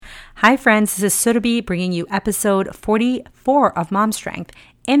Hi friends, this is Surabhi bringing you episode 44 of Mom Strength.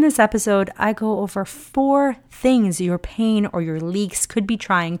 In this episode, I go over 4 things your pain or your leaks could be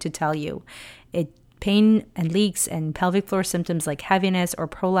trying to tell you. Pain and leaks and pelvic floor symptoms like heaviness or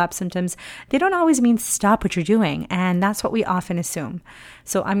prolapse symptoms, they don't always mean stop what you're doing, and that's what we often assume.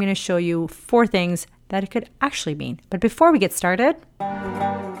 So I'm going to show you 4 things that it could actually mean. But before we get started,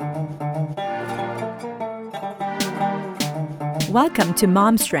 welcome to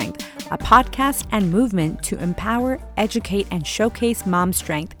Mom Strength, a podcast and movement to empower, educate, and showcase mom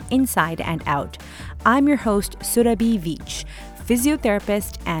strength inside and out. I'm your host, Surabhi Veech,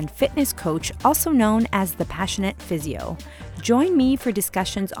 physiotherapist and fitness coach, also known as the Passionate Physio. Join me for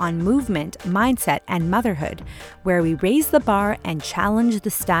discussions on movement, mindset, and motherhood, where we raise the bar and challenge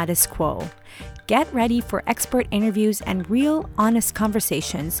the status quo. Get ready for expert interviews and real, honest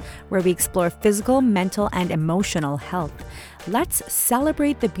conversations where we explore physical, mental, and emotional health. Let's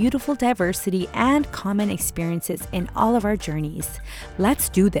celebrate the beautiful diversity and common experiences in all of our journeys. Let's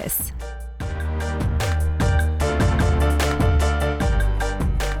do this.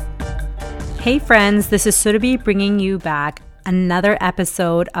 Hey friends, this is Surabhi bringing you back another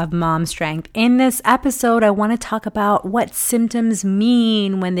episode of Mom Strength. In this episode, I want to talk about what symptoms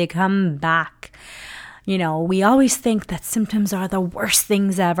mean when they come back. You know, we always think that symptoms are the worst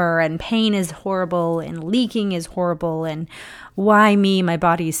things ever, and pain is horrible, and leaking is horrible, and why me? My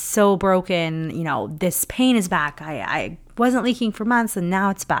body's so broken. You know, this pain is back. I wasn't leaking for months, and now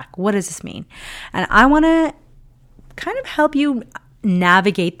it's back. What does this mean? And I want to kind of help you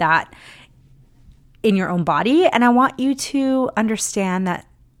navigate that in your own body. And I want you to understand that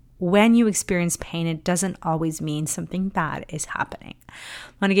when you experience pain, it doesn't always mean something bad is happening.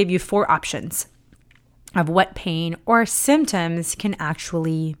 I'm going to give you 4 options of what pain or symptoms can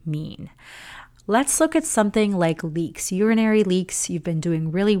actually mean. Let's look at something like leaks, urinary leaks. You've been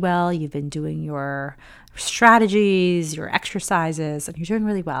doing really well. You've been doing your strategies, your exercises, and you're doing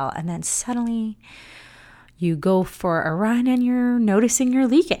really well. And then suddenly you go for a run and you're noticing you're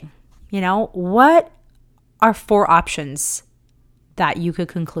leaking. You know, what are 4 options that you could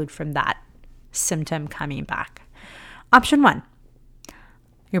conclude from that symptom coming back? Option 1,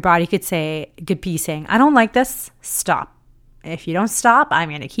 your body could be saying, I don't like this, stop. If you don't stop, I'm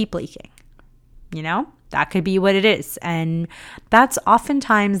going to keep leaking. You know, that could be what it is. And that's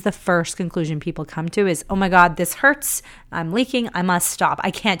oftentimes the first conclusion people come to is, oh my God, this hurts, I'm leaking, I must stop.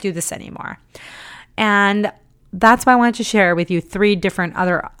 I can't do this anymore. And that's why I wanted to share with you 3 different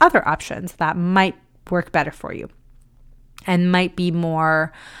other options that might work better for you and might be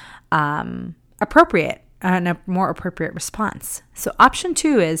more appropriate and a more appropriate response. So option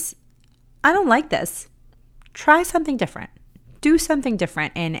 2 is, I don't like this. Try something different. Do something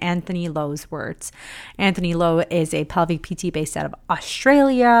different in Anthony Lowe's words. Anthony Lowe is a pelvic PT based out of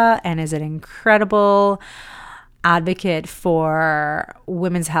Australia and is an incredible advocate for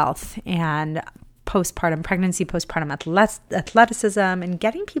women's health and pregnancy, postpartum athleticism, and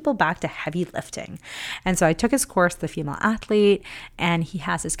getting people back to heavy lifting. And so I took his course, The Female Athlete, and he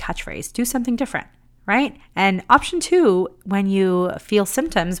has his catchphrase, do something different, right? And option 2, when you feel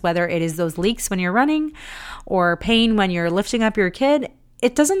symptoms, whether it is those leaks when you're running or pain when you're lifting up your kid,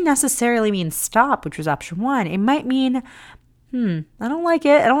 it doesn't necessarily mean stop, which was option 1. It might mean, I don't like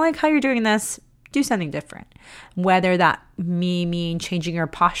it. I don't like how you're doing this. Do something different. Whether that mean changing your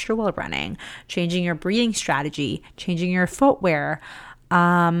posture while running, changing your breathing strategy, changing your footwear,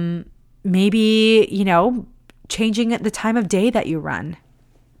 maybe, changing the time of day that you run.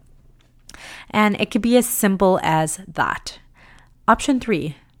 And it could be as simple as that. Option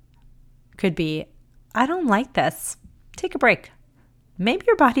 3 could be, I don't like this. Take a break. Maybe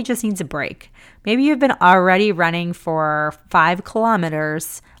your body just needs a break. Maybe you've been already running for 5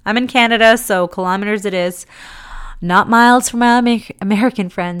 kilometers. I'm in Canada, so kilometers it is. Not miles for my American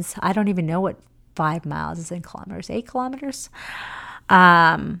friends. I don't even know what 5 miles is in kilometers. 8 kilometers?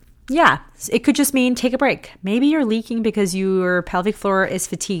 It could just mean take a break. Maybe you're leaking because your pelvic floor is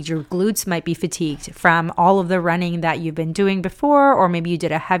fatigued. Your glutes might be fatigued from all of the running that you've been doing before, or maybe you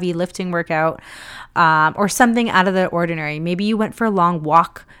did a heavy lifting workout, or something out of the ordinary. Maybe you went for a long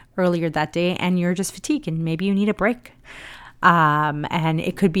walk earlier that day and you're just fatigued and maybe you need a break. And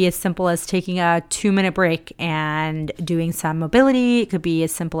it could be as simple as taking a 2-minute break and doing some mobility. It could be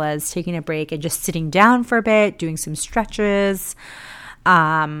as simple as taking a break and just sitting down for a bit, doing some stretches.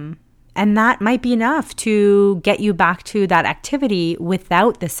 And that might be enough to get you back to that activity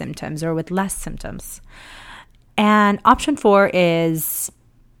without the symptoms or with less symptoms. And option 4 is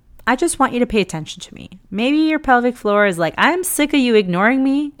I just want you to pay attention to me. Maybe your pelvic floor is like, I'm sick of you ignoring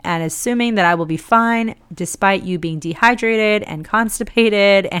me and assuming that I will be fine despite you being dehydrated and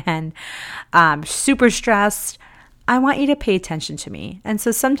constipated and super stressed. I want you to pay attention to me. And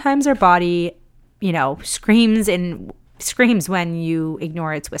so sometimes our body, screams when you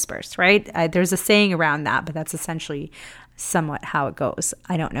ignore its whispers, right? There's a saying around that, but that's essentially somewhat how it goes.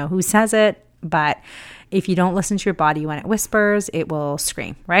 I don't know who says it, but if you don't listen to your body when it whispers, it will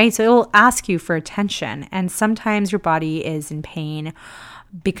scream, right? So it will ask you for attention. And sometimes your body is in pain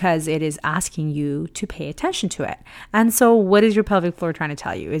because it is asking you to pay attention to it. And so what is your pelvic floor trying to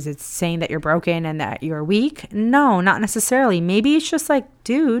tell you? Is it saying that you're broken and that you're weak? No, not necessarily. Maybe it's just like,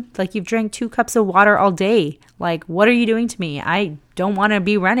 dude, like you've drank 2 cups of water all day. Like, what are you doing to me? I don't want to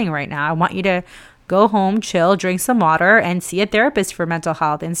be running right now. I want you to go home, chill, drink some water, and see a therapist for mental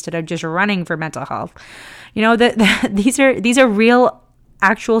health instead of just running for mental health. These are real,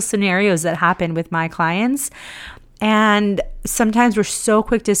 actual scenarios that happen with my clients. And sometimes we're so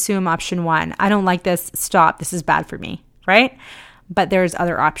quick to assume option 1, I don't like this, stop, this is bad for me, right? But there's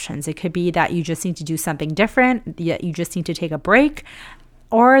other options. It could be that you just need to do something different, that you just need to take a break,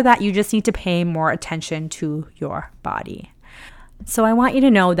 or that you just need to pay more attention to your body. So I want you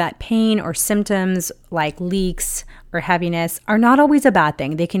to know that pain or symptoms like leaks or heaviness are not always a bad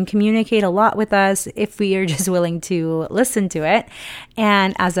thing. They can communicate a lot with us if we are just willing to listen to it.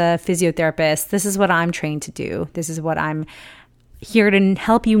 And as a physiotherapist, this is what I'm trained to do. This is what I'm here to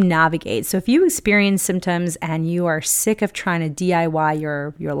help you navigate. So if you experience symptoms and you are sick of trying to DIY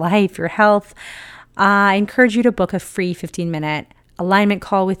your life, your health, I encourage you to book a free 15-minute alignment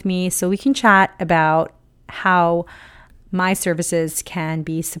call with me so we can chat about how my services can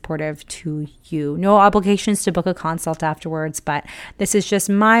be supportive to you. No obligations to book a consult afterwards, but this is just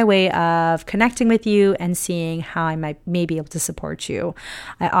my way of connecting with you and seeing how I may be able to support you.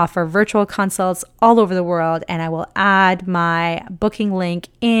 I offer virtual consults all over the world, and I will add my booking link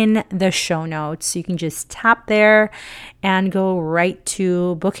in the show notes. So you can just tap there and go right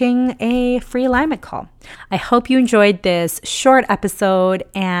to booking a free alignment call. I hope you enjoyed this short episode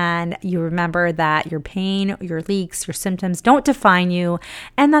and you remember that your pain, your leaks, your symptoms don't define you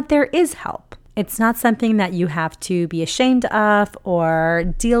and that there is help. It's not something that you have to be ashamed of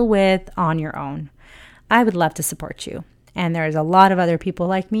or deal with on your own. I would love to support you. And there's a lot of other people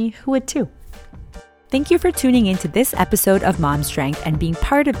like me who would too. Thank you for tuning into this episode of Mom Strength and being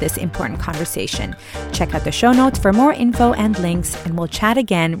part of this important conversation. Check out the show notes for more info and links, and we'll chat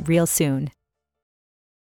again real soon.